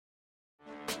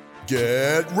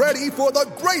Get ready for the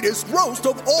greatest roast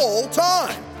of all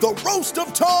time, the Roast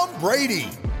of Tom Brady,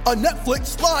 a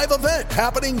Netflix live event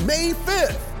happening May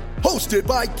 5th. Hosted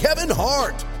by Kevin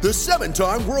Hart, the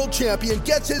 7-time world champion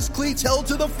gets his cleats held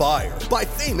to the fire by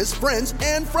famous friends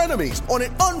and frenemies on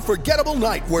an unforgettable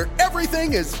night where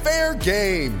everything is fair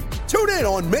game. Tune in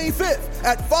on May 5th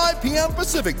at 5 p.m.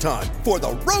 Pacific time for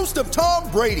the Roast of Tom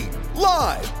Brady,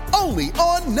 live only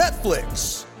on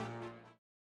Netflix.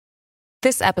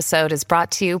 This episode is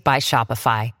brought to you by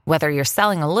Shopify. Whether you're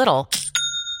selling a little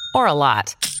or a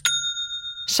lot,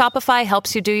 Shopify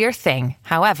helps you do your thing,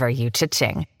 however you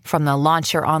cha-ching. From the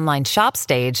launch your online shop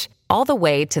stage, all the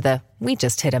way to the we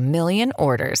just hit 1 million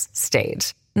orders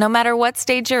stage. No matter what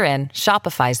stage you're in,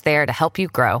 Shopify's there to help you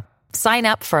grow. Sign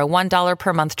up for a $1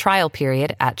 per month trial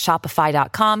period at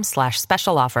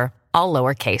shopify.com/special offer, all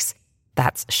lowercase.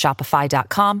 That's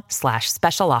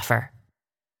shopify.com/special offer.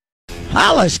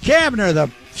 Hollis Cavner, the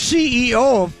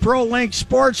CEO of ProLink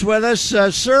Sports, with us.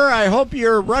 Sir, I hope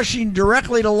you're rushing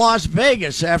directly to Las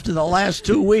Vegas after the last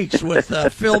 2 weeks with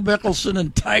Phil Mickelson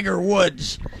and Tiger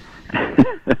Woods.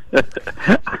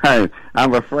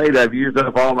 I'm afraid I've used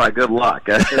up all my good luck.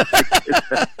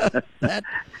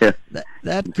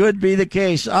 That could be the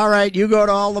case. All right, you go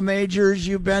to all the majors.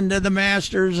 You've been to the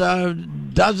Masters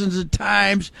dozens of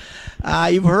times.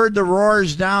 You've heard the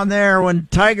roars down there when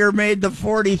Tiger made the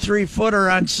 43-footer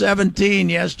on 17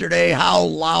 yesterday. How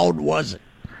loud was it?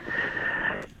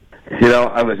 You know,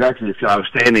 I was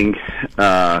standing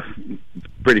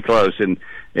pretty close, and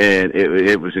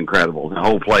it was incredible. The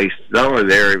whole place, not only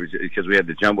there, it was because we had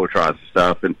the jumbotrons and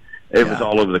stuff, and it was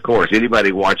all over the course.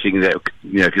 Anybody watching that,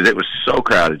 because it was so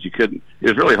crowded, it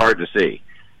was really hard to see,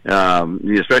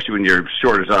 especially when you're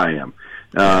short as I am.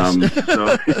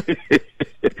 So,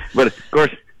 but of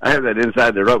course, I have that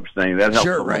inside the ropes thing that helps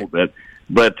a little bit.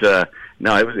 But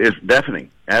no, it was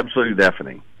deafening, absolutely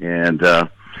deafening, and the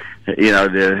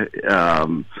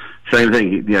same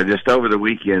thing. Just over the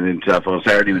weekend and stuff on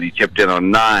Saturday when he chipped in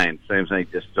on 9, same thing.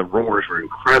 Just the roars were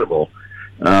incredible.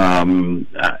 I'd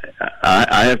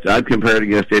compare it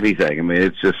against anything. I mean,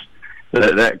 it's just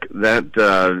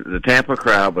the Tampa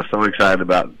crowd was so excited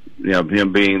about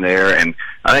him being there, and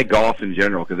I think golf in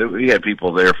general, because we had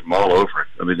people there from all over.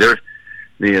 I mean,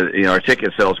 our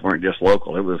ticket sales weren't just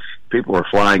local; it was people were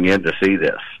flying in to see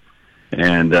this,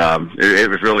 and it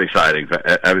was really exciting.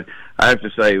 I have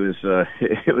to say,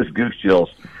 it was goose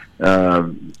chills.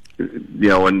 When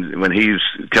he's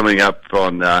coming up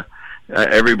on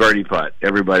every birdie putt,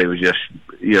 everybody was just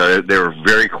they were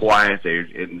very quiet.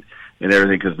 And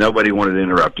everything, because nobody wanted to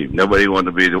interrupt him. Nobody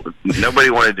wanted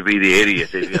to be the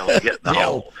idiot that get the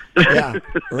hole. Yeah,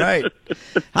 right.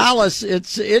 Hollis,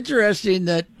 it's interesting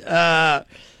that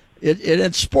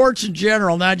in sports in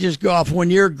general, not just golf, when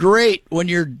you're great, when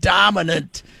you're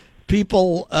dominant,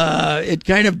 people, it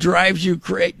kind of drives you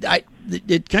crazy.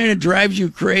 It kind of drives you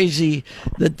crazy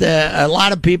that a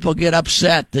lot of people get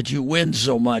upset that you win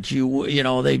so much.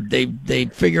 They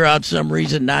figure out some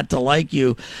reason not to like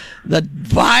you. The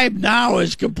vibe now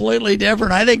is completely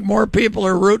different. I think more people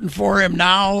are rooting for him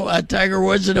now, Tiger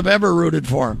Woods, than have ever rooted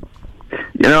for him.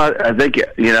 I think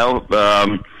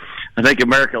I think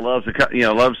America loves a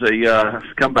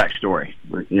comeback story.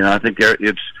 I think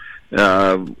it's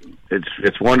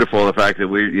wonderful the fact that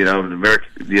America,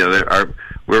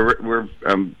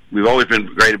 we've always been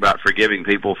great about forgiving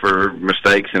people for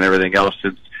mistakes and everything else,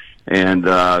 and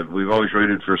we've always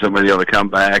rooted for somebody else to come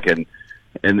back, and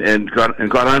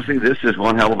quite honestly, this is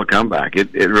one hell of a comeback.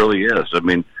 It really is. I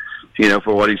mean,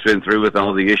 for what he's been through with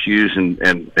all the issues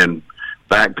and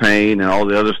back pain and all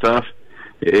the other stuff,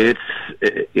 and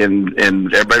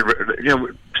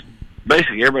everybody,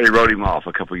 basically everybody wrote him off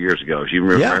a couple of years ago, as you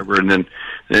remember, and then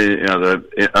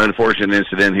the unfortunate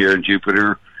incident here in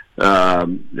Jupiter.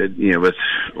 With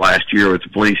last year with the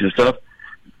police and stuff,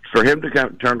 for him to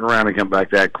turn around and come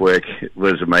back that quick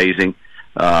was amazing.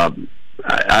 I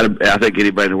think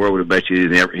anybody in the world would have bet you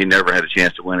he never had a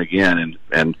chance to win again.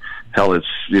 And hell,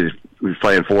 he's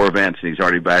playing 4 events and he's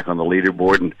already back on the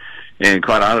leaderboard. And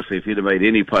quite honestly, if he'd have made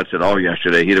any putts at all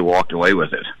yesterday, he'd have walked away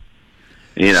with it.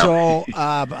 So,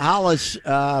 Hollis,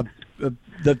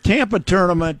 the Tampa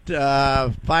tournament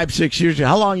 5-6 years ago.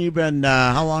 How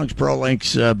long's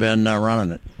ProLink's been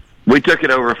running it? We took it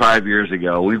over 5 years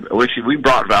ago. We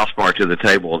brought Valspar to the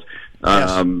table.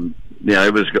 Yes.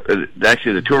 It was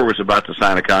actually the tour was about to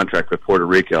sign a contract with Puerto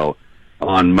Rico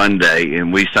on Monday,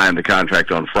 and we signed the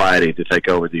contract on Friday to take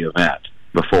over the event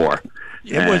before.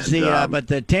 But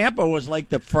the Tampa was like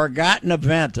the forgotten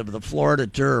event of the Florida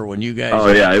Tour when you guys.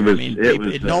 Oh yeah,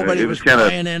 nobody was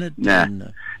playing in it. Nah,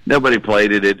 nobody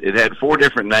played it. It had 4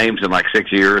 different names in like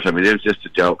 6 years. I mean, it was just a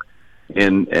joke.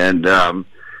 and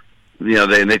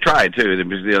they tried too.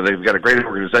 They've got a great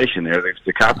organization there,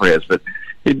 the Copperheads, but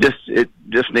it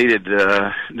just needed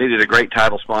a great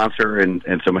title sponsor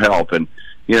and some help. And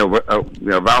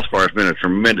Valspar has been a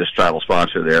tremendous title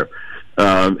sponsor there,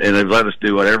 and they've let us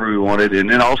do whatever we wanted. And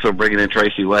then also bringing in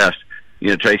Tracy West.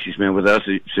 Tracy's been with us,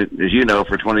 as you know,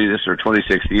 for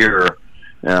 26th year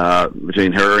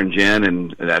between her and Jen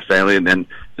and that family, and then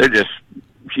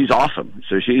she's awesome.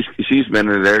 So she's been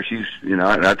there. She's and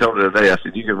I told her today, I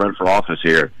said, you can run for office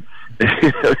here.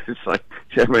 It's like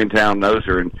everybody in town knows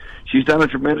her, and she's done a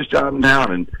tremendous job in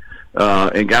town,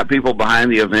 and got people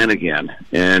behind the event again,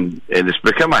 and it's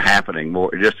become a happening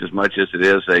more just as much as it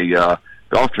is a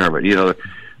golf tournament.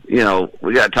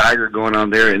 We got Tiger going on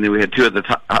there, and then we had two of the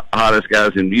hottest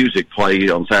guys in music play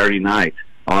on Saturday night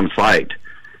on site.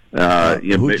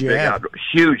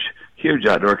 Huge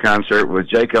outdoor concert with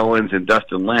Jake Owens and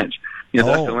Dustin Lynch.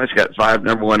 Dustin Lynch got 5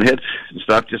 #1 hits and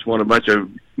stuff, just won a bunch of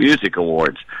music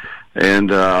awards. And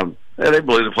they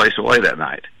blew the place away that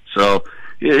night. So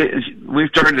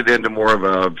we've turned it into more of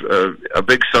a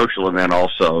big social event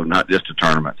also, not just a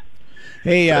tournament.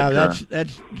 Hey,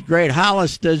 that's great.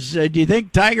 Hollis, do you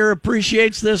think Tiger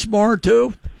appreciates this more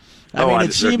too? I mean,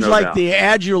 it seems like doubt. The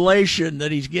adulation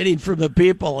that he's getting from the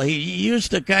people. He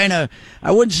used to kind of,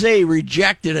 I wouldn't say he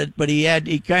rejected it, but he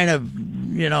kind of,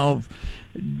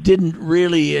 didn't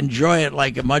really enjoy it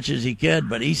like as much as he could.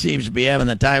 But he seems to be having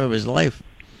the time of his life.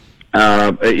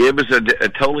 It was a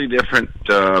totally different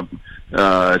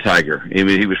Tiger. I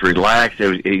mean, he was relaxed.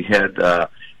 He had.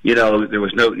 There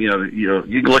was no, you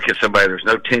can look at somebody, there's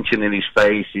no tension in his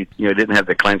face. He, didn't have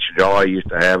the clenched jaw he used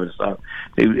to have and stuff.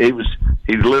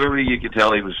 He literally, you could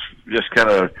tell he was just kind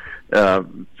of,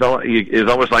 it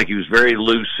was almost like he was very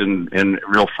loose and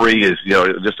real free as,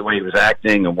 just the way he was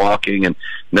acting and walking, and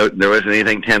there wasn't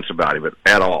anything tense about him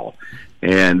at all.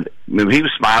 And I mean, he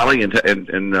was smiling and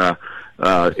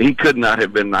he could not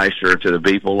have been nicer to the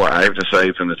people. I have to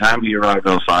say, from the time he arrived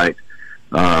on site,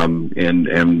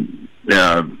 and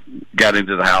got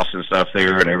into the house and stuff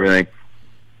there and everything,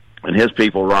 and his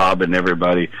people, Rob and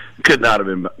everybody, could not have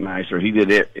been nicer. He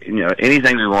did it,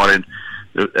 anything we wanted.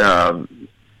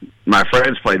 My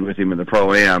friends played with him in the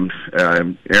Pro-Am,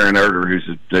 Aaron Erder, who's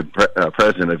the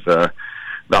president of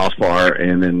Valspar,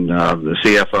 and then the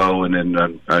CFO, and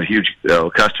then a huge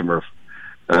customer.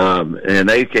 And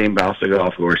they came by the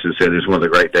golf course and said it was one of the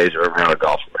great days I've ever had on a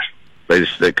golf course. They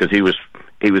just, because he was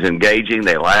engaging,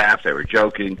 they laughed, they were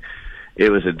joking. It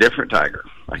was a different Tiger.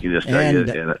 I can just tell you.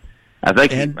 And I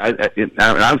think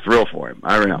I'm thrilled for him.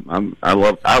 I am. I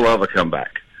love a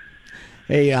comeback.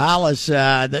 Hey, Hollis,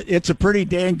 it's a pretty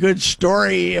dang good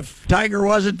story. If Tiger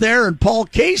wasn't there and Paul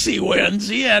Casey wins,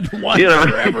 he hadn't won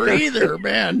forever either,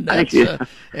 man.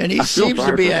 And he seems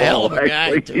to be a hell of a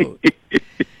guy too.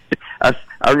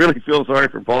 I really feel sorry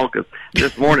for Paul, because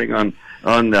this morning on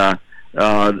the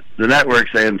network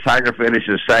saying Tiger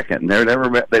finishes second, and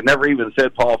they never even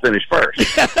said Paul finished first.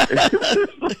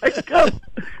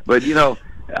 But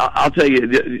I'll tell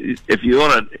you, if you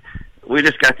want to, we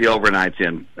just got the overnights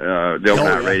in, the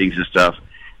overnight ratings and stuff,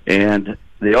 and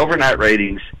the overnight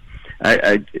ratings,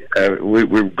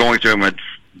 we're going through them and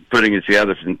putting it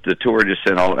together. The tour just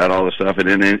sent all the stuff, and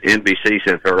then NBC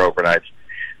sent their overnights.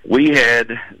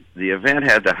 The event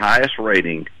had the highest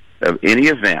rating of any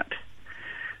event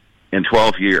in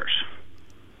 12 years.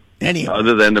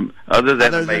 Other than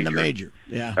the major.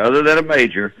 Yeah. Other than a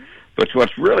major. But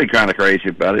what's really kind of crazy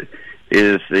about it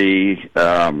is the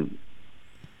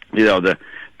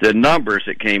numbers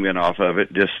that came in off of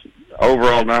it, just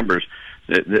overall numbers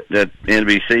that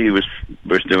NBC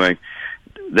was doing.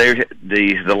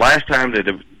 The last time that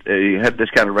they had this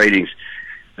kind of ratings,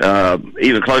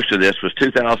 even close to this, was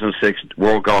 2006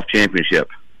 World Golf Championship.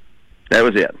 That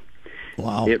was it.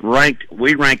 Wow.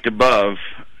 We ranked above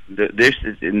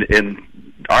and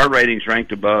our ratings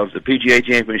ranked above the PGA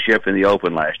Championship and the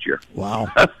Open last year.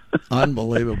 Wow.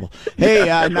 Unbelievable. Hey,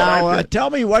 now tell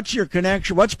me, what's your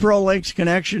connection? What's ProLink's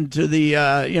connection to the,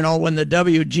 when the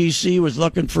WGC was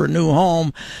looking for a new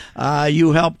home,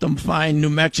 you helped them find New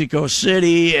Mexico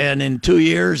City, and in 2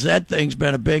 years, that thing's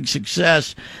been a big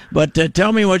success. But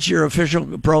tell me what your official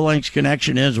ProLink's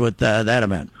connection is with that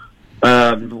event.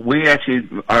 We actually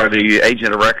are the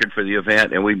agent of record for the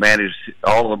event, and we manage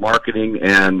all the marketing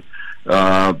and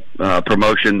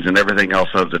promotions and everything else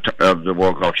of the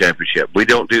World Golf Championship. We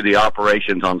don't do the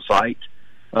operations on site.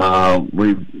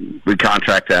 We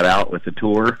contract that out with the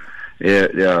tour.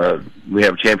 We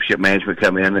have championship management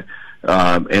come in,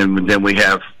 and then we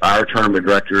have our tournament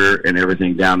director and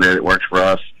everything down there that works for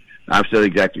us. I'm still the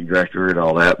executive director and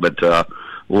all that, but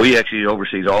we actually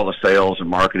oversees all the sales and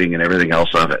marketing and everything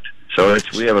else of it. So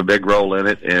we have a big role in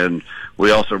it, and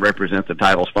we also represent the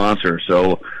title sponsor.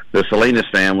 So the Salinas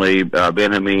family,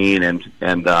 Ben-Amin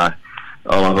and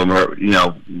all of them are,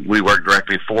 we work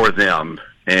directly for them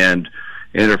and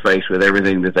interface with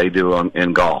everything that they do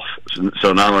in golf.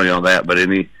 So not only on that, but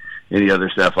any other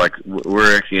stuff. Like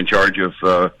we're actually in charge of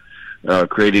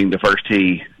creating the first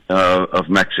tee of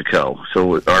Mexico.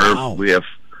 So so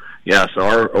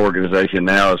our organization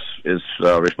now is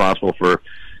responsible for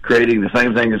creating the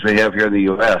same thing as we have here in the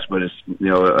U.S., but it's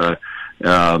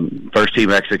First Tee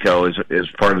Mexico is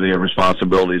part of the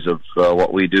responsibilities of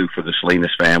what we do for the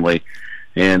Salinas family,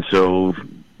 and so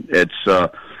it's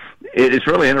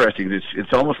really interesting.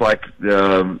 It's almost like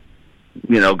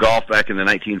golf back in the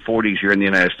 1940s here in the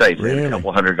United States. Really? We had a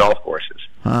couple hundred golf courses,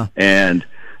 and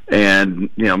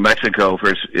Mexico, for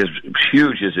as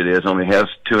huge as it is, only has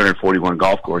 241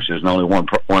 golf courses and only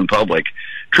one public,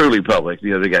 truly public.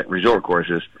 They got resort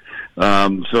courses.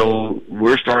 So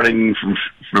we're starting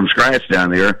from scratch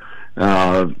down there,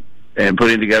 and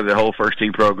putting together the whole First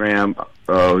Tee program,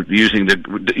 using the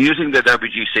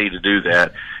WGC to do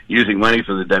that, using money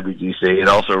from the WGC, and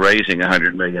also raising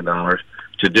 $100 million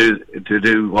to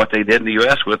do what they did in the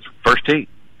U.S. with First Tee,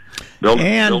 build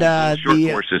short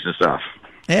courses and stuff.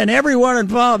 And everyone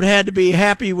involved had to be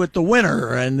happy with the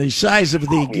winner and the size of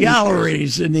the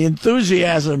galleries and the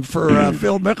enthusiasm for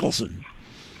Phil Mickelson.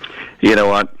 You know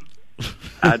what?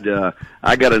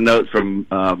 I got a note from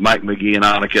Mike McGee and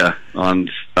Annika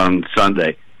on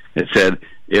Sunday. It said,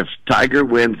 if Tiger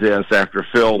wins this after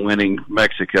Phil winning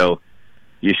Mexico,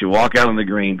 you should walk out on the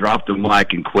green, drop the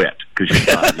mic, and quit because you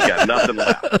got nothing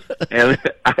left. And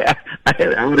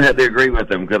I would have to agree with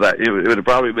them because it would have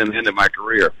probably been the end of my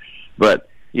career. But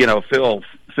Phil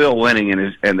winning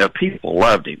and the people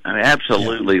loved him. I mean,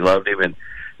 absolutely loved him, and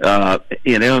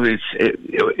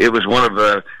it was one of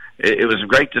the. It was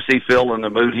great to see Phil in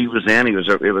the mood he was in. He was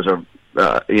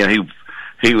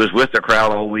with the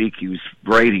crowd all week. He was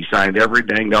great. He signed every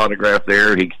dang autograph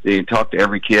there. He talked to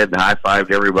every kid and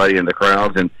high-fived everybody in the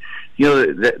crowds. And,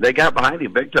 they got behind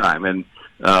him big time. And,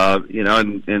 and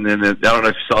then I don't know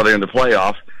if you saw there in the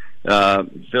playoff,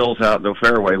 Phil's out in the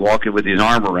fairway walking with his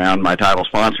arm around my title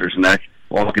sponsor's neck,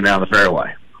 walking down the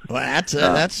fairway. Well,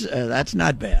 that's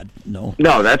not bad. No,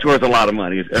 that's worth a lot of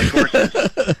money. Of course,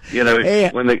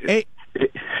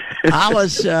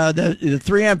 Hollis, the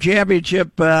 3M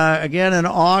Championship again in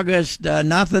August.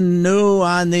 Nothing new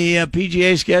on the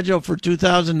PGA schedule for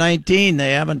 2019.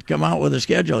 They haven't come out with a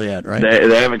schedule yet, right?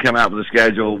 They haven't come out with a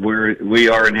schedule. We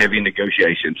are in heavy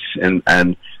negotiations,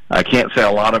 and I can't say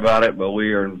a lot about it, but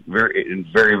we are in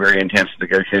very, very intense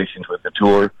negotiations with the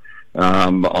tour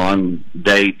on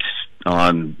dates,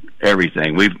 on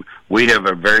everything. We have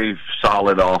a very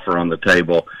solid offer on the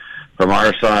table from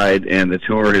our side, and the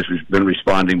tour has been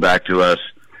responding back to us.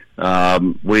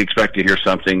 We expect to hear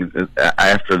something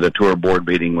after the tour board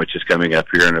meeting, which is coming up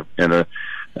here in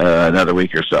another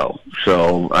week or so.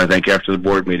 So I think after the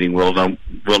board meeting, we'll know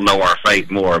our fate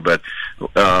more. But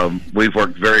we've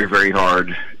worked very, very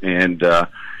hard, and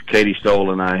Katie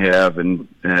Stoll and I have, and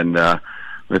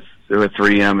with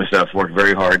 3M and stuff, worked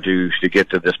very hard to get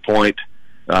to this point.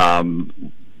 And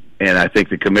I think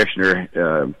the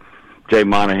commissioner, Jay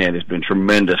Monahan, has been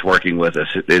tremendous working with us.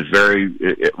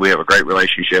 We have a great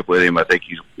relationship with him. I think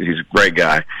he's a great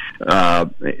guy.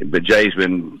 But Jay's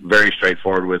been very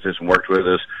straightforward with us and worked with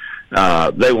us.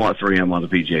 They want 3M on the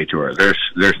PGA Tour.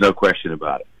 There's no question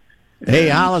about it. Hey,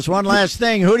 Hollis, one last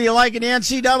thing. Who do you like in the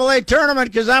NCAA tournament?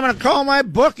 Because I'm going to call my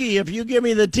bookie if you give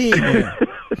me the team here.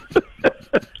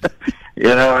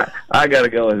 I got to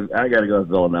go with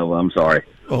Villanova. I'm sorry.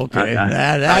 Okay,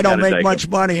 I don't make much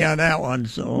money on that one.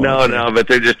 So no, but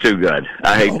they're just too good.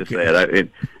 I hate to say it.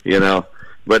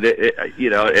 But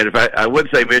and if I would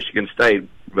say Michigan State,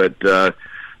 but I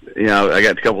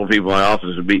got a couple of people in my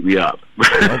office who beat me up.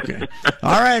 Okay.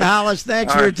 All right, Hollis.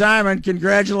 Thanks for your time and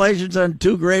congratulations on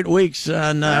 2 great weeks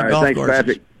on golf thanks, courses.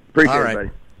 Patrick. Appreciate it, buddy.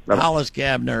 Bye-bye. Hollis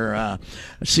Cabner,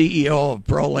 CEO of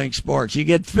ProLink Sports. You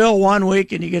get Phil one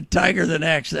week and you get Tiger the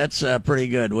next. That's pretty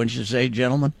good, wouldn't you say,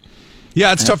 gentlemen?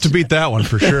 Yeah, it's tough to beat that one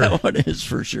for sure. That one is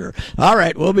for sure. All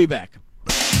right, we'll be back.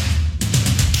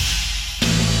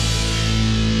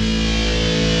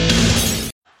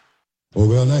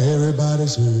 Well, now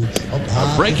everybody's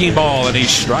a breaking ball, and he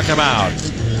struck him out.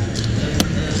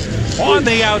 On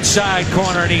the outside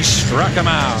corner, and he struck him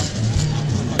out.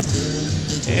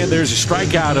 And there's a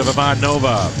strikeout of Ivan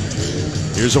Nova.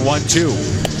 Here's a 1-2.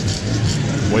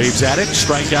 Waves at it.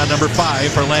 Strikeout number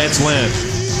 5 for Lance Lynn.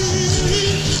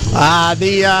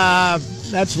 The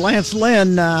That's Lance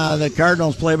Lynn, the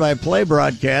Cardinals play-by-play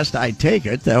broadcast. I take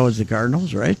it that was the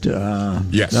Cardinals, right?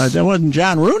 Yes. That wasn't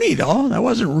John Rooney, though. That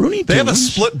wasn't Rooney. They have a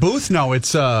split booth now.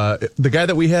 It's the guy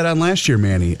that we had on last year,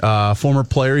 Manny, former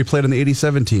player. He played on the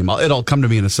 '87 team. It'll come to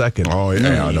me in a second. Oh,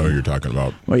 yeah, I know who you're talking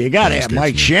about. Well, you got to have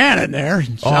Mike Shannon there.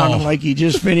 Sounding like he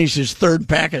just finished his third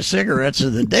pack of cigarettes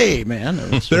of the day, man.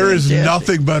 There is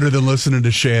nothing better than listening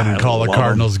to Shannon call a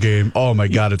Cardinals game. Oh, my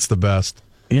God, it's the best.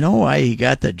 You know why he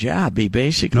got the job? He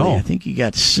basically, I think he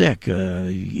got sick.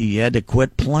 He had to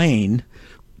quit playing.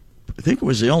 I think it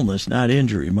was illness, not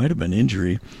injury. It might have been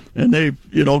injury. And they,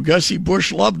 Gussie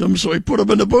Busch loved him, so he put him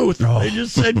in the booth. Oh. They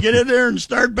just said, get in there and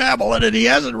start babbling. And he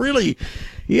hasn't really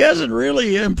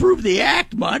improved the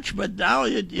act much. But now,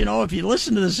 if you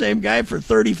listen to the same guy for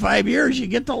 35 years, you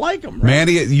get to like him. Right?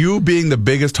 Manny, you being the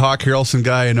biggest Hawk Harrelson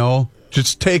guy I know,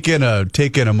 just take in a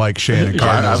Mike Shannon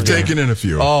Cardinals. I've taken in a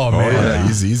few. Oh man, yeah.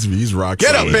 He's rock.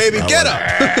 Get up, baby, get up,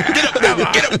 get up,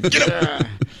 baby, get up.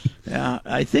 Yeah,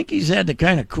 I think he's had to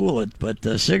kind of cool it, but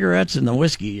the cigarettes and the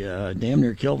whiskey damn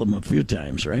near killed him a few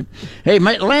times, right? Hey,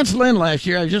 Lance Lynn last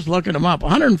year, I was just looking him up.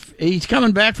 He's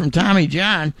coming back from Tommy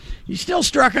John. He still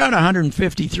struck out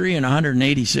 153 in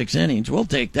 186 innings. We'll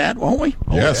take that, won't we?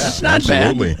 Yes, that's not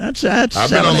absolutely. Bad. That's I've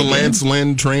been on the Lance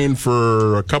Lynn train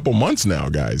for a couple months now,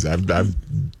 guys. I've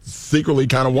secretly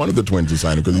kind of wanted the Twins to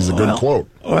sign him because he's a good quote.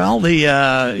 Well,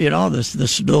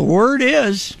 the word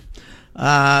is.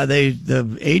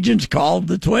 The agents called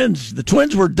the Twins. The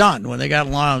Twins were done when they got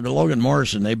along to Logan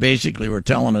Morrison. They basically were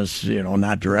telling us,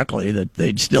 not directly, that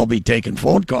they'd still be taking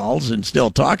phone calls and still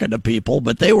talking to people,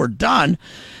 but they were done.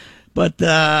 But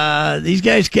these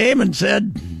guys came and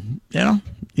said,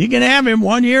 you can have him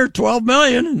 1 year, $12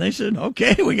 million, and they said,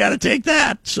 okay, we got to take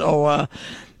that. So,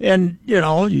 it's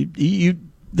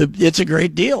a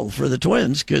great deal for the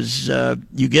Twins because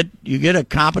you get a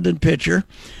competent pitcher,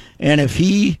 and if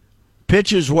he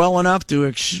pitches well enough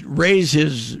to raise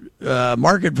his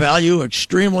market value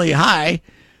extremely high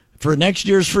for next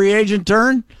year's free agent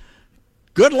turn,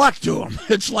 good luck to him.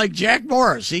 It's like Jack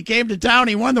Morris. He came to town,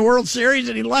 he won the World Series,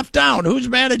 and he left town. Who's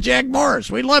mad at Jack Morris?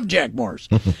 We love Jack Morris.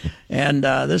 And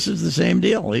this is the same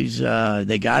deal.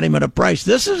 They got him at a price.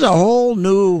 This is a whole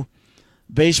new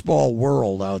baseball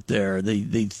world out there.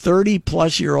 The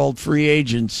 30-plus-year-old free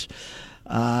agents,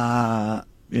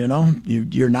 you're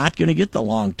not going to get the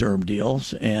long-term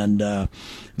deals, and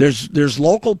there's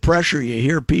local pressure. You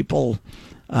hear people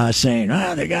saying,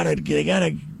 they got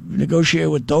to negotiate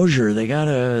with Dozier. They got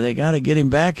to get him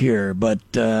back here. But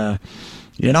you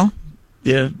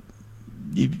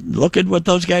look at what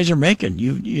those guys are making.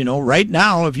 Right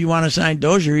now, if you want to sign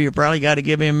Dozier, you probably got to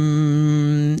give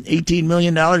him $18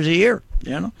 million a year.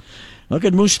 Look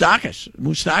at Moustakas.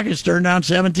 Moustakas turned down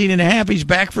 17.5. He's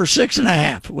back for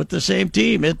 6.5 with the same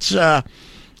team. It's a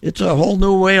whole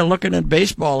new way of looking at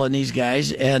baseball in these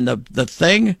guys. And the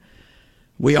thing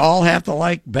we all have to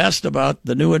like best about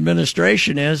the new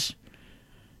administration is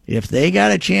if they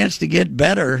got a chance to get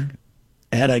better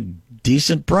at a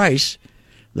decent price,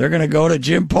 they're going to go to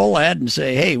Jim Pohlad and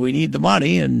say, hey, we need the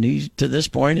money. And he, to this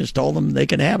point, has told them they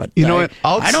can have it.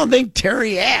 I don't think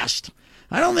Terry asked.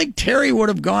 I don't think Terry would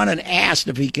have gone and asked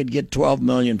if he could get $12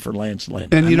 million for Lance Lynn.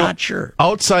 And I'm not sure.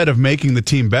 Outside of making the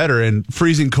team better, and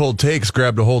freezing cold takes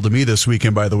grabbed a hold of me this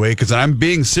weekend, by the way, because I'm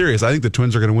being serious. I think the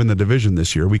Twins are going to win the division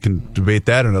this year. We can debate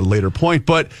that at a later point.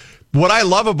 But what I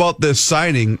love about this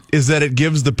signing is that it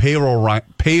gives the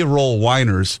payroll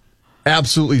whiners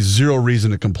absolutely zero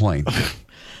reason to complain.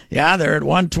 Yeah, they're at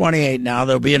 128 now.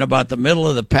 They'll be in about the middle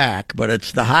of the pack, but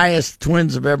it's the highest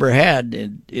Twins have ever had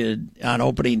on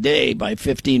opening day by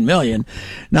 $15 million.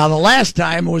 Now, the last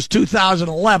time was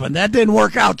 2011. That didn't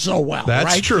work out so well. That's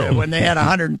right? true. When they had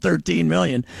 $113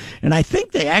 million. And I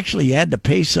think they actually had to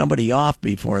pay somebody off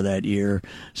before that year.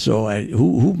 So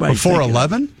who might before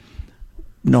 11?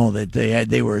 No, that they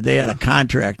had a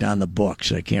contract on the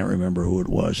books. I can't remember who it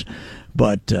was.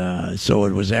 But so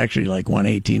it was actually like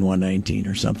 118, 119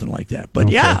 or something like that. But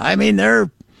okay. Yeah, I mean,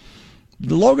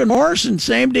 Logan Morrison,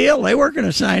 same deal. They weren't going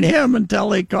to sign him until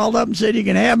they called up and said you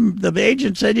can have him. The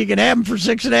agent said you can have him for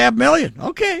 $6.5 million.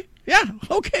 Okay, yeah,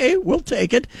 okay, we'll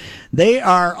take it. They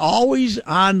are always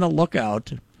on the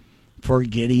lookout for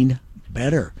getting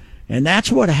better, and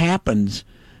that's what happens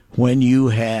when you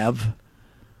have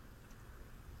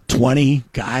 20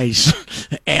 guys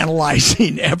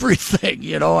analyzing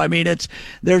everything, I mean,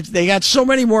 they got so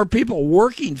many more people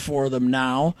working for them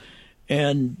now,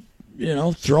 and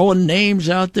throwing names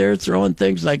out there, throwing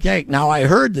things like that. Now, I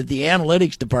heard that the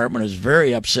analytics department is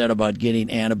very upset about getting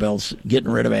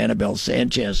rid of Anibal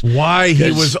Sanchez. Why? He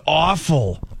was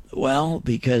awful. Well,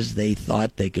 because they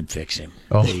thought they could fix him.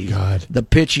 Oh, God. The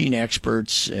pitching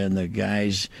experts and the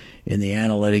guys in the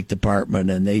analytic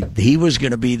department, and he was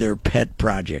going to be their pet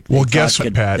project. Well, guess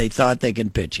what, Pat? They thought they can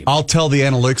pitch him. I'll tell the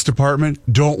analytics department,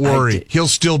 don't worry. He'll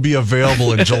still be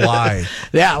available in July.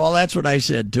 Yeah, well, that's what I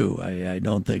said, too. I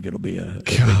don't think it'll be a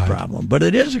big problem. But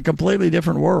it is a completely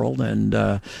different world,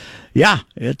 and,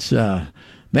 it's...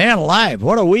 man alive,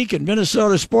 what a week in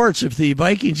Minnesota sports if the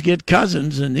Vikings get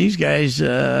Cousins and these guys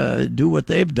do what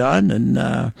they've done and,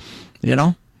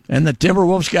 and the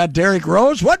Timberwolves got Derrick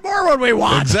Rose. What more would we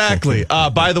want? Exactly.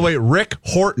 By the way, Rick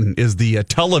Horton is the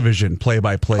television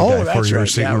play-by-play guy for your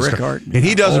St. Louis. Rick Horton. And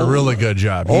he does a really good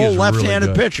job. Old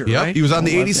left-handed pitcher, yep. right? He was on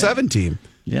the 87 team.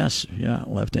 Yes,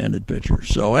 left-handed pitcher.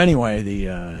 So anyway,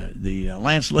 the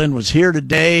Lance Lynn was here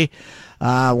today.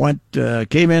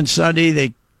 Came in Sunday.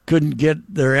 They couldn't get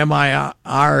their MRI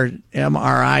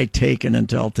taken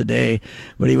until today,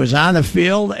 but he was on the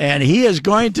field, and he is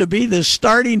going to be the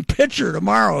starting pitcher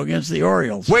tomorrow against the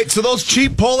Orioles. Wait, so those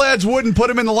cheap poll ads wouldn't put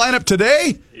him in the lineup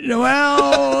today?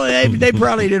 Well, they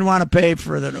probably didn't want to pay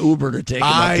for the Uber to take him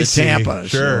up to Tampa,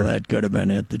 sure. So that could have been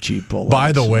it, the cheap poll ads.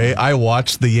 By the way, I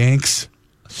watched the Yanks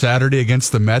Saturday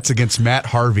against the Mets against Matt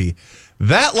Harvey.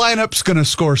 That lineup's going to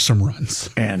score some runs.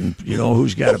 And you know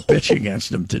who's got a pitch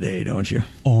against him today, don't you?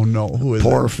 Oh, no. Who is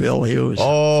Poor it? Phil Hughes.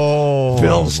 Oh,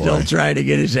 Phil's still trying to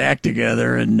get his act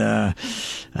together, and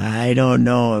I don't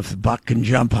know if Buck can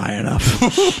jump high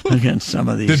enough against some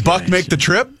of these Did Buck guys. make the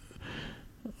trip?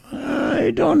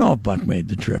 I don't know if Buck made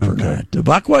the trip or not. The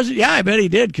Buck wasn't. Yeah, I bet he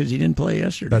did because he didn't play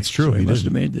yesterday. That's true. So he must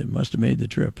have made the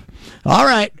trip. All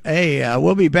right. Hey,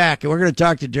 we'll be back. We're going to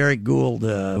talk to Derek Gould,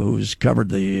 who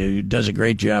does a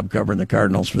great job covering the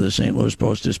Cardinals for the St. Louis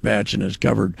Post-Dispatch and has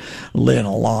covered Lynn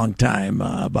a long time.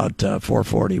 About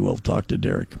 4:40, we'll talk to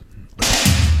Derek.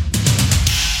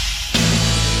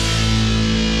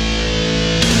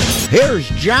 Here's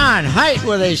John Haidt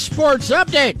with a sports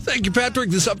update. Thank you, Patrick.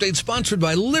 This update is sponsored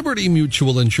by Liberty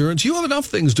Mutual Insurance. You have enough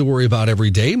things to worry about every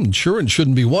day. Insurance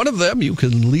shouldn't be one of them. You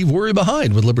can leave worry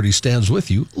behind when Liberty stands with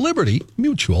you. Liberty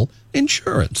Mutual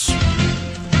Insurance.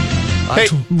 Hey,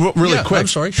 really quick. I'm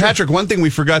sorry. Sure. Patrick, one thing we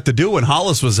forgot to do when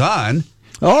Hollis was on.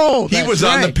 Oh, he was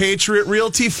right. on the Patriot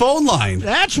Realty phone line.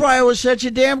 That's why it was such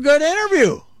a damn good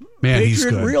interview. Man, Patriot he's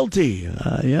good. Realty,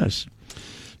 yes.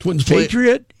 Twins play.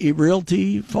 Patriot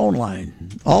Realty phone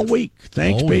line all week.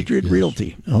 Thanks, Patriot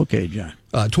Realty. Okay, John.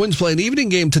 Twins play an evening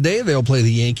game today. They'll play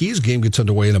the Yankees. Game gets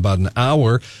underway in about an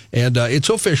hour. And it's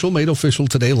official, made official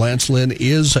today. Lance Lynn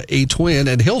is a Twin,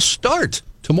 and he'll start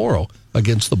tomorrow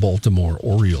against the Baltimore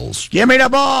Orioles. Give me the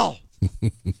ball.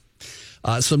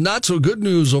 Some not so good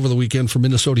news over the weekend for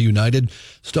Minnesota United.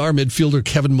 Star midfielder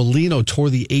Kevin Molino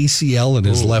tore the ACL in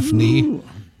his left knee.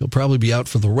 He'll probably be out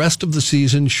for the rest of the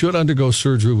season, should undergo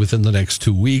surgery within the next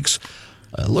 2 weeks.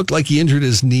 Looked like he injured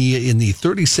his knee in the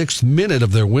 36th minute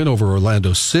of their win over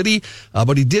Orlando City,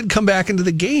 but he did come back into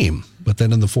the game. But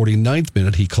then in the 49th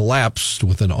minute, he collapsed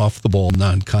with an off-the-ball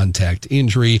non-contact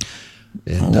injury.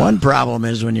 And, one problem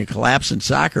is when you collapse in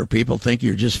soccer, people think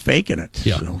you're just faking it.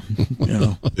 Yeah. So, you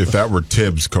know. If that were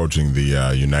Tibbs coaching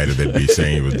the United, they'd be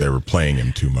saying they were playing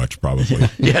him too much, probably.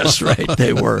 Yes, right,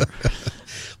 they were.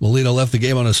 Molino left the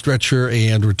game on a stretcher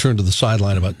and returned to the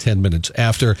sideline about 10 minutes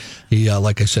after. He,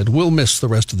 like I said, will miss the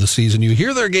rest of the season. You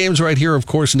hear their games right here. Of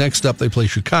course, next up, they play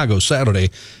Chicago Saturday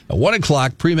at 1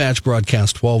 o'clock, pre-match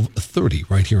broadcast 12:30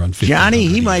 right here on 50. Johnny,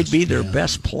 he might be their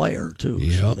best player, too.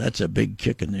 Yeah. So that's a big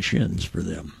kick in the shins for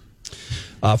them.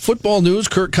 Football news,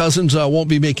 Kirk Cousins won't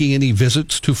be making any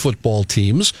visits to football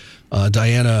teams.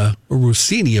 Diana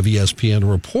Rossini of ESPN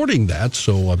reporting that,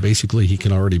 so basically he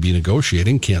can already be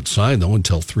negotiating. Can't sign, though,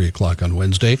 until 3 o'clock on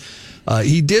Wednesday.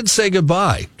 He did say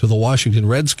goodbye to the Washington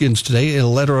Redskins today in a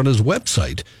letter on his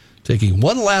website, taking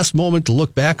one last moment to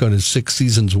look back on his 6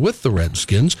 seasons with the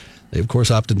Redskins. They, of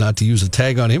course, opted not to use a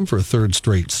tag on him for a third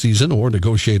straight season or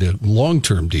negotiate a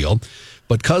long-term deal.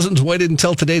 But Cousins waited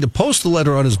until today to post the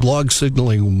letter on his blog,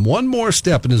 signaling one more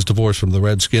step in his divorce from the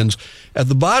Redskins. At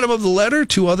the bottom of the letter,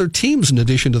 2 other teams in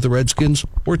addition to the Redskins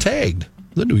were tagged: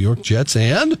 the New York Jets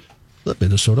and the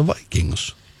Minnesota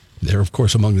Vikings. They're, of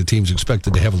course, among the teams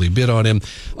expected to heavily bid on him.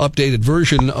 Updated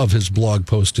version of his blog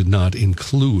post did not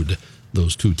include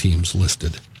those 2 teams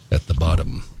listed at the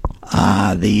bottom.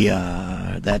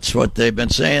 That's what they've been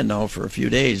saying, though, for a few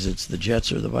days. It's the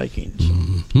Jets or the Vikings.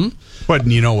 Mm-hmm. But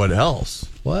you know what else?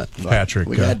 What? Patrick.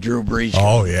 We got Drew Brees.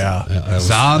 Oh, yeah. It's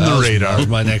on the radar. That was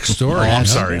my next story. Oh, I'm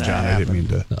sorry, John. I didn't mean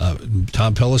to.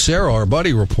 Tom Pelissero, our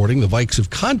buddy, reporting the Vikes have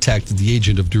contacted the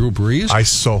agent of Drew Brees. I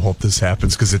so hope this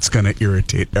happens because it's going to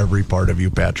irritate every part of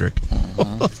you, Patrick.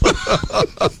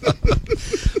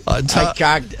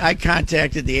 I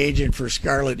contacted the agent for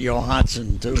Scarlett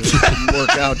Johansson, too. It didn't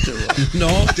work out too well. No,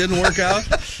 it didn't work out?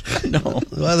 No.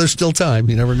 Well, there's still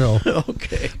time. You never know.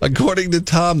 Okay. According to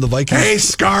Tom, the Vikings... Hey,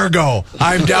 Scargo,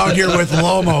 I'm down here with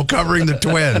Lomo covering the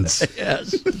Twins.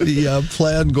 Yes. The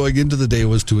plan going into the day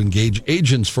was to engage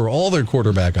agents for all their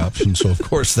quarterback options, so of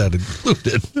course that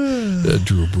included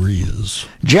Drew Brees.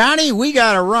 Johnny, we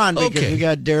got to run because Okay. we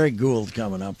got Derek Gould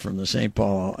coming up from the St.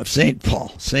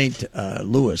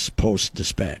 Louis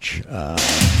Post-Dispatch.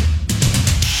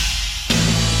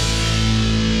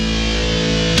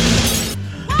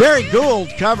 Derek Gould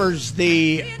covers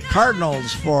the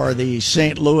Cardinals for the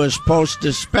St. Louis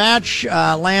Post-Dispatch.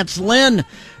 Lance Lynn,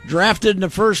 drafted in the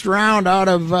first round out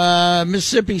of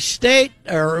Mississippi State,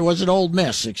 or was it Ole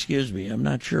Miss? Excuse me, I'm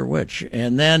not sure which.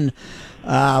 And then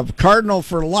Cardinal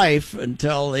for life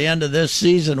until the end of this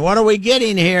season. What are we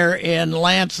getting here in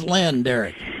Lance Lynn,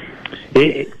 Derek?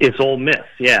 It's Ole Miss,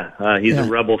 yeah. He's a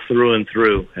rebel through and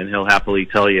through, and he'll happily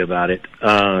tell you about it.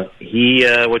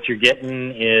 What you're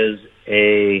getting is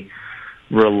a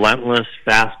relentless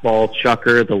fastball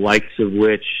chucker, the likes of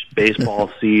which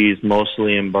baseball sees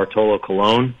mostly in Bartolo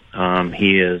Colon.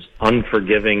 He is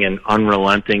unforgiving and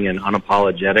unrelenting and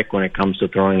unapologetic when it comes to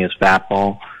throwing his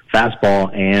fastball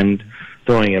and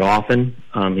throwing it often.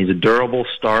 He's a durable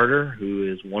starter who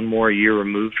is one more year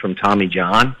removed from Tommy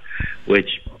John, which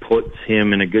puts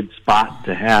him in a good spot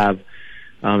to have,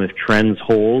 if trends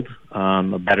hold,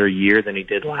 a better year than he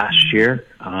did last year.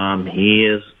 He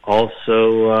is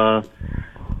also,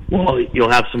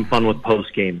 you'll have some fun with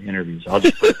post-game interviews. I'll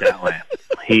just put it that way.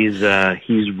 He's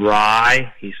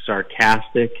wry, he's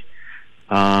sarcastic,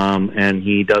 and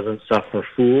he doesn't suffer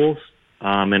fools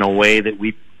in a way that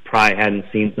we probably hadn't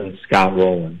seen since Scott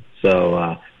Rowland.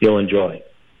 So you'll enjoy it.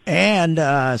 And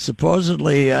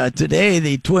supposedly today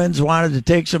the Twins wanted to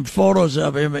take some photos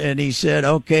of him, and he said,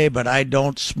 "Okay, but I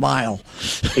don't smile."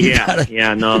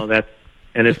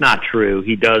 And it's not true.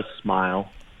 He does smile.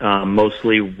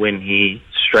 Mostly when he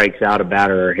strikes out a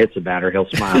batter or hits a batter, he'll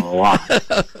smile a lot.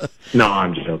 No,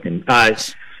 I'm joking.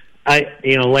 Lance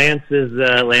is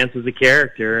a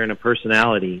character and a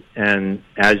personality, and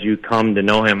as you come to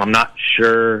know him, I'm not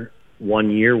sure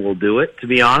 1 year will do it, to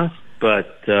be honest,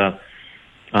 but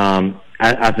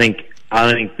I think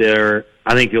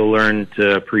you'll learn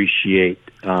to appreciate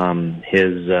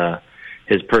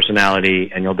his personality,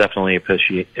 and you'll definitely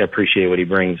appreciate what he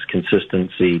brings,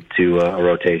 consistency to a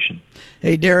rotation.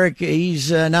 Hey, Derek,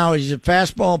 he's a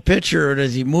fastball pitcher.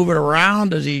 Does he move it around?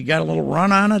 Does he got a little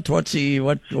run on it?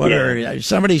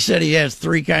 Somebody said he has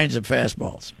three kinds of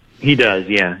fastballs. He does,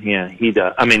 yeah, he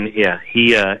does. I mean, yeah,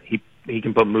 he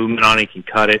can put movement on it, he can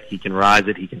cut it, he can rise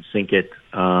it, he can sink it.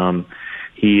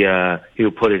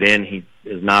 He'll put it in. He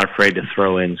is not afraid to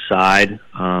throw inside.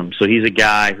 So he's a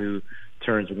guy who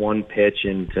turns one pitch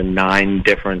into 9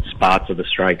 different spots of the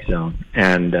strike zone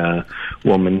and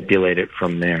will manipulate it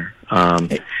from there.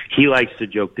 He likes to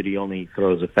joke that he only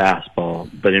throws a fastball,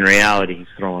 but in reality he's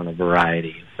throwing a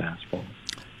variety of fastballs.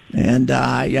 And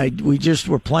we just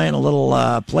were playing a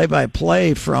little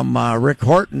play-by-play from Rick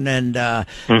Horton, and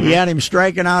he had him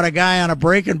striking out a guy on a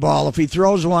breaking ball. If he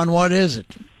throws one, what is it?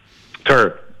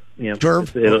 Curve. Yeah,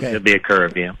 curve? It'll be a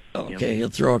curve, yeah. Okay, he'll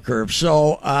throw a curve.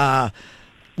 So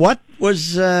what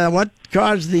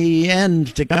caused the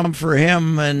end to come for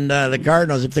him and the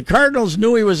Cardinals? If the Cardinals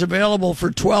knew he was available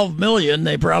for $12 million,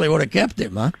 they probably would have kept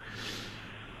him, huh?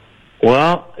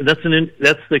 Well, that's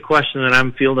the question that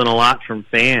I'm fielding a lot from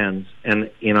fans,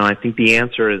 and I think the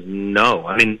answer is no.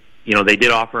 I mean, they did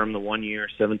offer him the 1 year,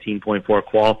 17.4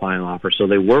 qualifying offer, so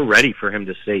they were ready for him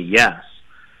to say yes.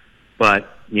 But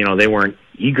they weren't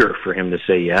eager for him to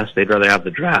say yes. They'd rather have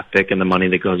the draft pick and the money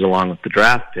that goes along with the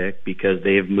draft pick because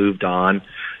they've moved on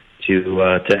to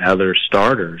other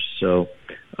starters. So,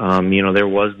 there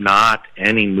was not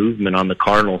any movement on the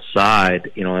Cardinals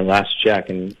side. At last check,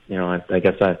 and I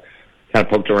guess I kind of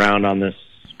poked around on this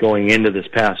going into this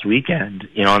past weekend,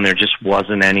 and there just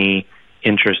wasn't any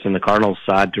interest in the Cardinals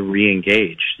side to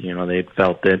re-engage. They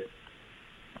felt that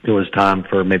it was time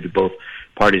for maybe both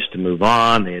parties to move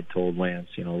on. They had told Lance,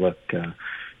 look,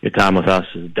 your time with us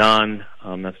is done.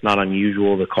 That's not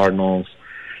unusual. The Cardinals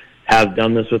have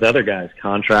done this with other guys.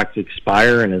 Contracts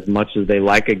expire, and as much as they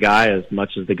like a guy, as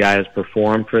much as the guy has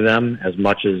performed for them, as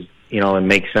much as, it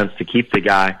makes sense to keep the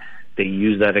guy, they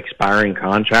use that expiring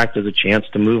contract as a chance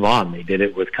to move on. They did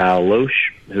it with Kyle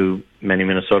Loesch, who many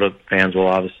Minnesota fans will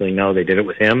obviously know. They did it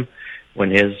with him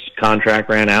when his contract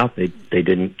ran out. They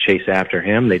didn't chase after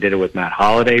him. They did it with Matt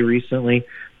Holliday recently.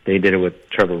 They did it with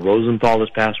Trevor Rosenthal this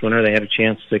past winter. They had a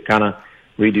chance to kind of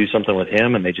redo something with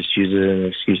him, and they just used it as an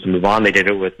excuse to move on. They did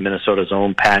it with Minnesota's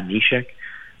own Pat Neshek.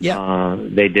 Yeah.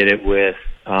 They did it with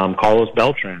Carlos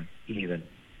Beltran, even.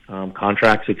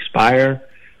 Contracts expire,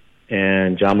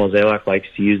 and John Mozeliak likes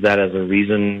to use that as a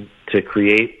reason to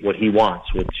create what he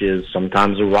wants, which is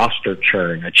sometimes a roster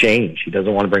churn, a change. He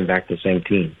doesn't want to bring back the same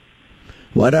team.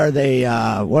 What are they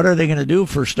going to do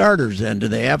for starters then? Do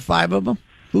they have 5 of them?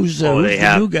 Who's the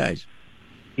new guys?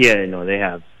 Yeah, no, they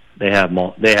have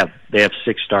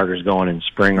 6 starters going in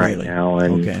spring right now,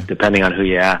 and depending on who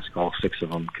you ask, all 6 of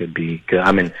them could be good.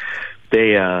 I mean,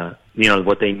 they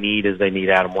what they need is they need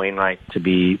Adam Wainwright to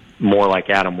be more like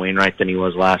Adam Wainwright than he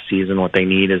was last season. What they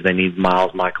need is they need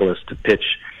Miles Michaelis to pitch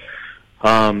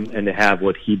and to have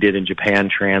what he did in Japan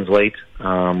translate,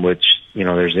 which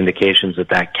there's indications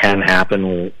that can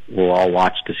happen. We'll all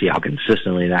watch to see how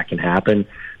consistently that can happen.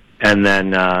 And then,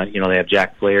 they have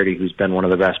Jack Flaherty, who's been one of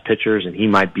the best pitchers, and he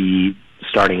might be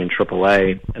starting in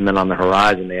AAA. And then on the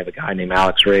horizon, they have a guy named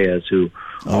Alex Reyes, who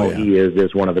he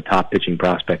is one of the top pitching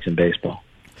prospects in baseball.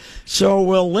 So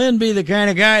will Lynn be the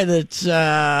kind of guy that's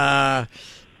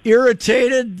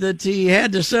irritated that he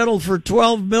had to settle for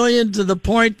 $12 million to the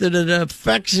point that it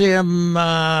affects him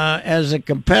as a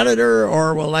competitor,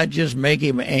 or will that just make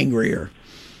him angrier?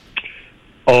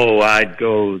 Oh, I'd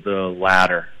go the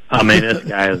latter. I mean, this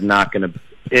guy is not going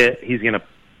to. He's going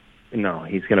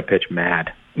to pitch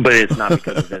mad, but it's not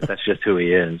because of that. That's just who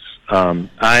he is.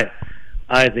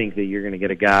 I think that you're going to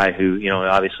get a guy who,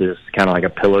 obviously this is kind of like a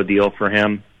pillow deal for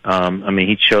him.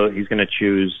 He's going to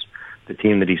choose the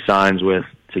team that he signs with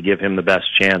to give him the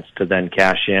best chance to then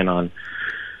cash in on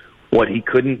what he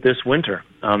couldn't this winter.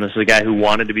 This is a guy who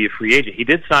wanted to be a free agent. He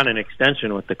did sign an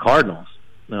extension with the Cardinals.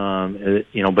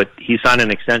 But he signed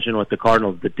an extension with the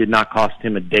Cardinals that did not cost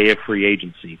him a day of free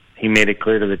agency. He made it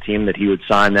clear to the team that he would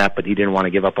sign that, but he didn't want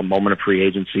to give up a moment of free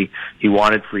agency. He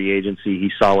wanted free agency.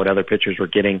 He saw what other pitchers were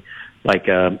getting, like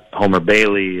Homer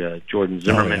Bailey, Jordan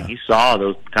Zimmerman. Oh, yeah. He saw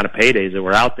those kind of paydays that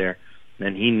were out there,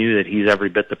 and he knew that he's every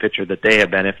bit the pitcher that they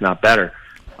have been, if not better.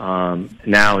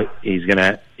 Now you're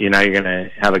gonna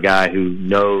have a guy who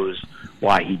knows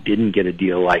why he didn't get a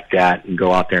deal like that and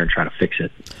go out there and try to fix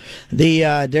it.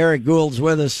 The Derek Gould's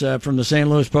with us from the St.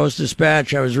 Louis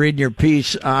Post-Dispatch. I was reading your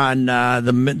piece on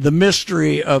the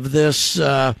mystery of this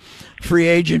free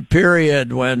agent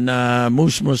period when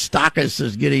Moose Moustakas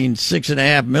is getting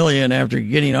 $6.5 million after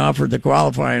getting offered the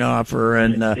qualifying offer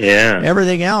and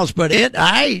everything else. But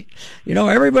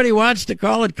everybody wants to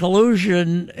call it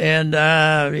collusion, and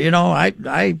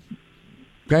I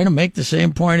kind of make the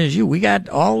same point as you. We got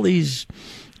all these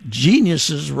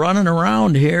geniuses running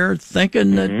around here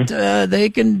thinking that they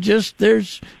can just,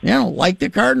 like the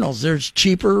Cardinals, there's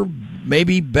cheaper,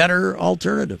 maybe better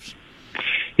alternatives.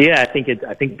 Yeah, I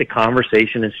think the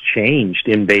conversation has changed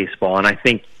in baseball, and I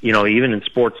think even in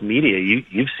sports media,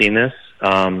 you've seen this,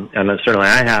 and certainly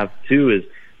I have too. Is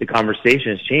the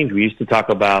conversation has changed? We used to talk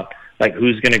about like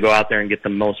who's going to go out there and get the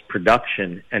most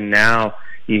production, and now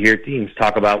you hear teams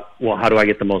talk about, well, how do I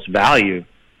get the most value?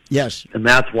 Yes. And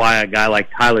that's why a guy like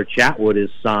Tyler Chatwood is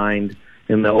signed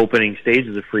in the opening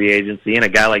stages of free agency, and a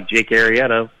guy like Jake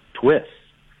Arrieta twists.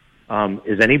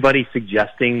 Is anybody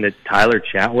suggesting that Tyler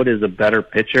Chatwood is a better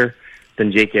pitcher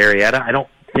than Jake Arrieta? I don't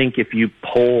think if you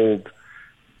polled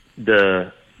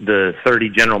the 30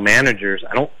 general managers,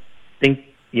 I don't think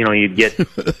you'd get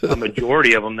a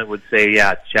majority of them that would say,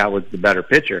 yeah, Chatwood's the better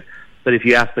pitcher. But if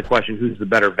you ask the question, who's the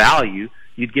better value,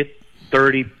 you'd get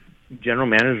 30 general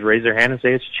managers raise their hand and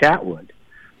say it's Chatwood.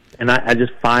 And I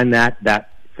just find that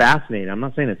fascinating. I'm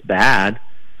not saying it's bad.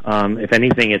 If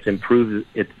anything, it's improved.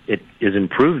 It has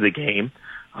improved the game.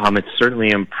 It's certainly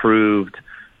improved,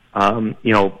 what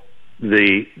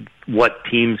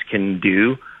teams can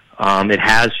do. It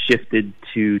has shifted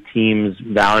to teams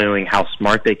valuing how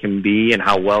smart they can be and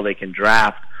how well they can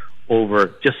draft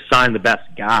over just sign the best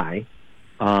guy.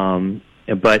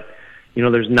 But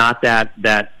there's not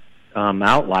that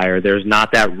outlier. There's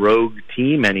not that rogue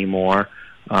team anymore.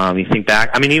 You think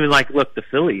back, even look, the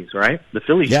Phillies, right? The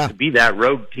Phillies used to be that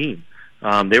rogue team.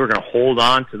 They were going to hold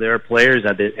on to their players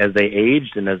as they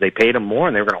aged and as they paid them more,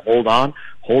 and they were going to hold on.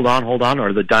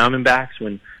 Or the Diamondbacks,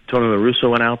 when Tony La Russa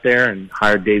went out there and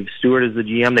hired Dave Stewart as the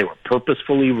GM, they were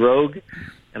purposefully rogue.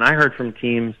 And I heard from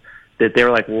teams that they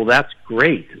were like, well, that's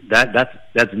great.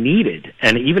 That's needed.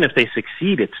 And even if they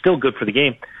succeed, it's still good for the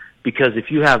game. Because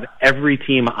if you have every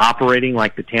team operating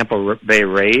like the Tampa Bay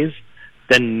Rays,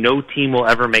 then no team will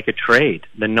ever make a trade.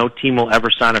 Then no team will ever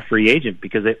sign a free agent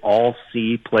because they all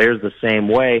see players the same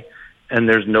way, and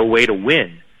there's no way to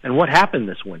win. And what happened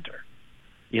this winter?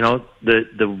 You know,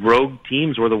 the rogue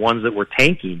teams were the ones that were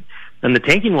tanking, and the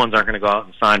tanking ones aren't going to go out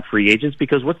and sign free agents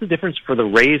because what's the difference for the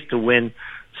Rays to win,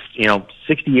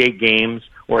 68 games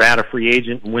or add a free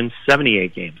agent and win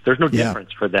 78 games? There's no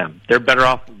difference for them. They're better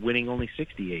off winning only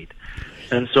 68.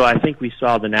 And so I think we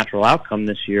saw the natural outcome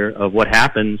this year of what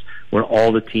happens when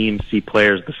all the teams see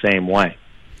players the same way.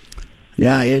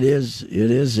 Yeah, it is.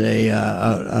 It is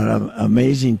an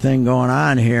amazing thing going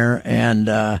on here,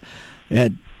 and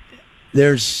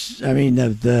there's, I mean,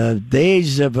 the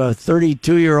days of a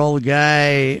 32-year-old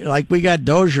guy like we got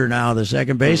Dozier now, the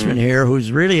second baseman here, who's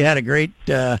really had a great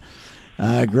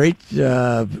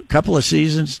couple of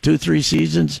seasons, 2-3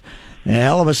 seasons. A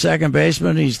hell of a second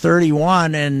baseman. He's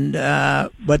 31, and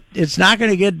but it's not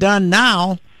going to get done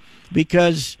now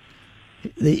because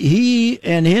he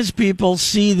and his people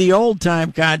see the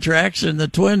old-time contracts, and the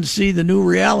Twins see the new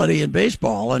reality in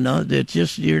baseball. And it's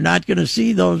just you're not going to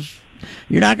see those.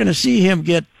 You're not going to see him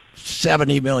get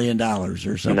 $70 million or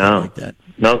something like that.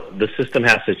 No, the system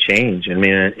has to change. I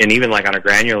mean, and even like on a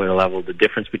granular level, the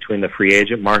difference between the free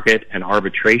agent market and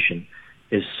arbitration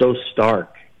is so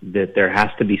stark that there has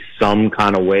to be some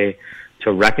kind of way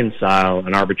to reconcile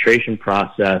an arbitration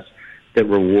process that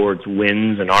rewards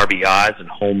wins and RBIs and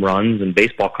home runs and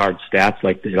baseball card stats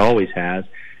like it always has,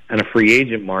 and a free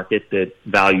agent market that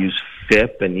values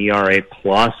FIP and ERA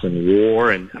plus and WAR,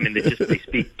 and I mean they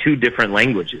speak two different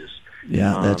languages.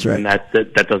 Yeah, that's right. And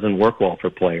that doesn't work well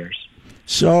for players.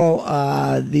 So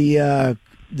the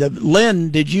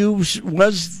Lynn,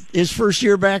 was his first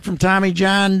year back from Tommy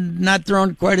John not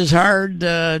throwing quite as hard?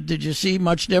 Did you see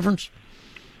much difference?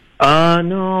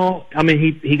 No. I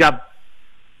mean, he got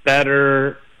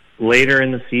better later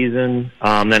in the season,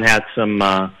 then had some,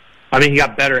 he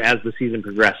got better as the season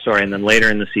progressed, and then later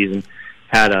in the season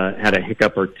had a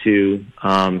hiccup or two,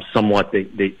 somewhat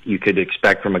that you could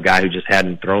expect from a guy who just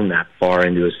hadn't thrown that far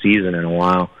into a season in a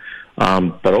while.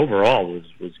 But overall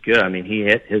was good. I mean, he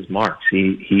hit his marks.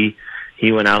 He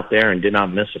went out there and did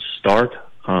not miss a start.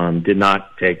 Did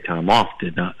not take time off. He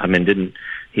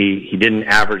didn't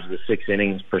average the 6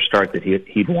 innings per start that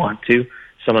he'd want to.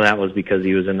 Some of that was because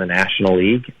he was in the National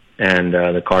League and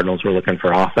the Cardinals were looking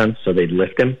for offense, so they'd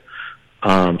lift him.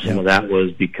 Some of that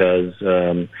was because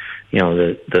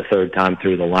the third time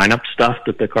through the lineup stuff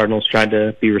that the Cardinals tried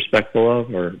to be respectful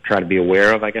of or try to be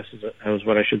aware of, I guess is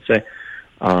what I should say.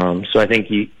 So I think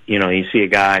you see a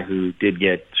guy who did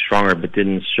get stronger but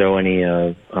didn't show any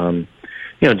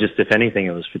just if anything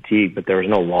it was fatigue, but there was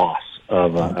no loss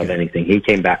of anything. He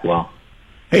came back well.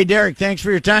 Hey, Derek, thanks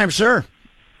for your time, sir.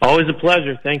 Always a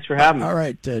pleasure. Thanks for having me. All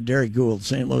right, Derek Gould,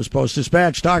 St. Louis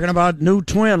Post-Dispatch, talking about new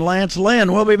Twin Lance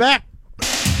Lynn. We'll be back.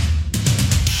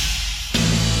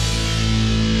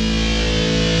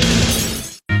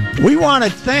 We want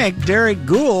to thank Derek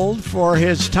Gould for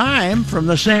his time from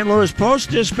the St. Louis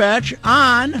Post-Dispatch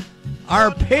on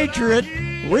our Patriot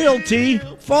Realty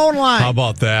phone line. How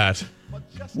about that?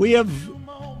 We have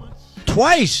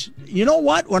twice. You know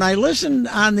what? When I listen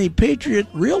on the Patriot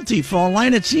Realty phone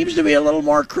line, it seems to be a little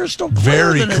more crystal clear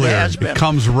very than clear. It has been. It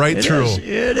comes right through.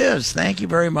 It is. Thank you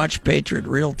very much, Patriot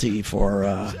Realty, for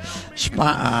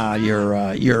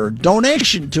your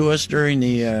donation to us during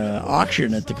the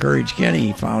auction at the Courage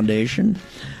Kenny Foundation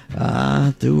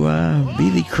to be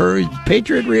the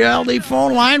Patriot Realty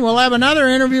phone line. We'll have another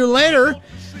interview later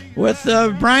with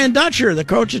Brian Dutcher, the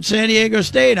coach at San Diego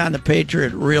State, on the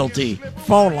Patriot Realty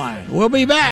phone line. We'll be back.